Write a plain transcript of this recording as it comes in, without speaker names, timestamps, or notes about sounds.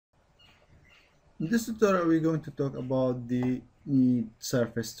In this tutorial, we're going to talk about the need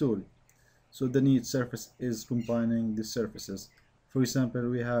surface tool. So the need surface is combining the surfaces. For example,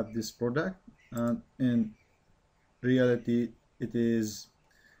 we have this product, and in reality, it is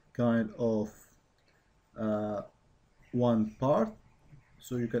kind of one part.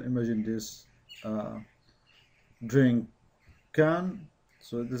 So you can imagine this drink can.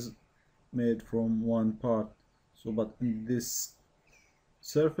 So this is made from one part. So, but in this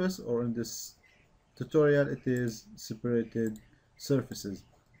surface or in this tutorial, it is separated surfaces.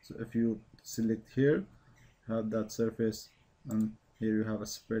 So if you select here, have that surface, and here you have a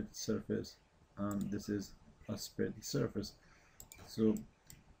separated surface, and this is a separated surface. So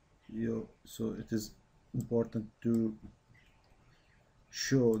it is important to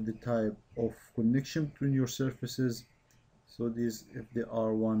show the type of connection between your surfaces. So these, if they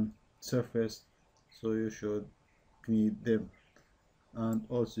are one surface, so you should need them. And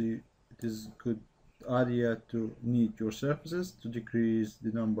also it is good idea to knead your surfaces to decrease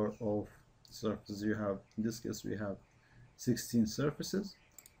the number of surfaces you have. In this case, we have 16 surfaces,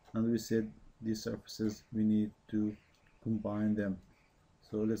 and we said these surfaces we need to combine them.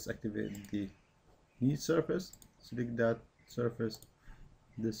 So let's activate the knead surface. Select that surface,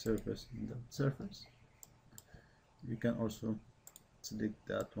 this surface, and that surface. You can also select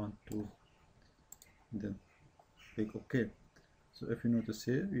that one too, and then click OK. So if you notice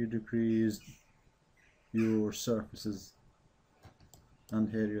here, you decrease your surfaces, and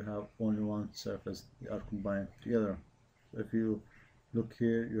here you have only one surface. They are combined together. So if you look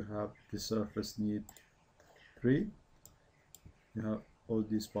here, you have the surface need 3. You have all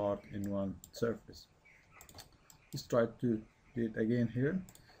these parts in one surface. Let's try to do it again here.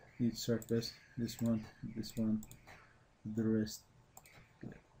 Each surface, this one, the rest.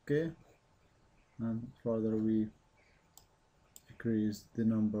 Okay, and further we decrease the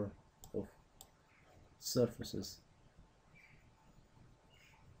number of surfaces.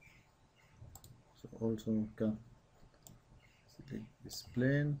 So also can select this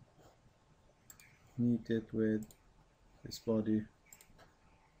plane, knead it with this body.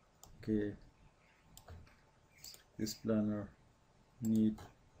 Okay, this planar, knead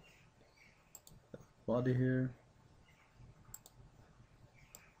body here.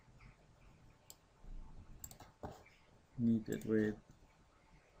 Knead it with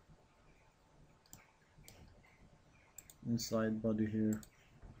inside body here.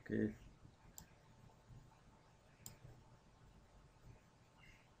 Okay,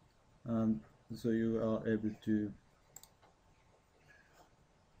 and so you are able to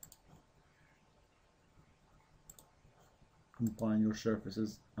combine your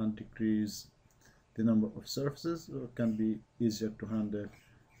surfaces and decrease the number of surfaces. So it can be easier to handle,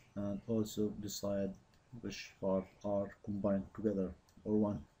 and also decide which parts are combined together or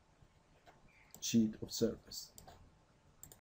one sheet of surface.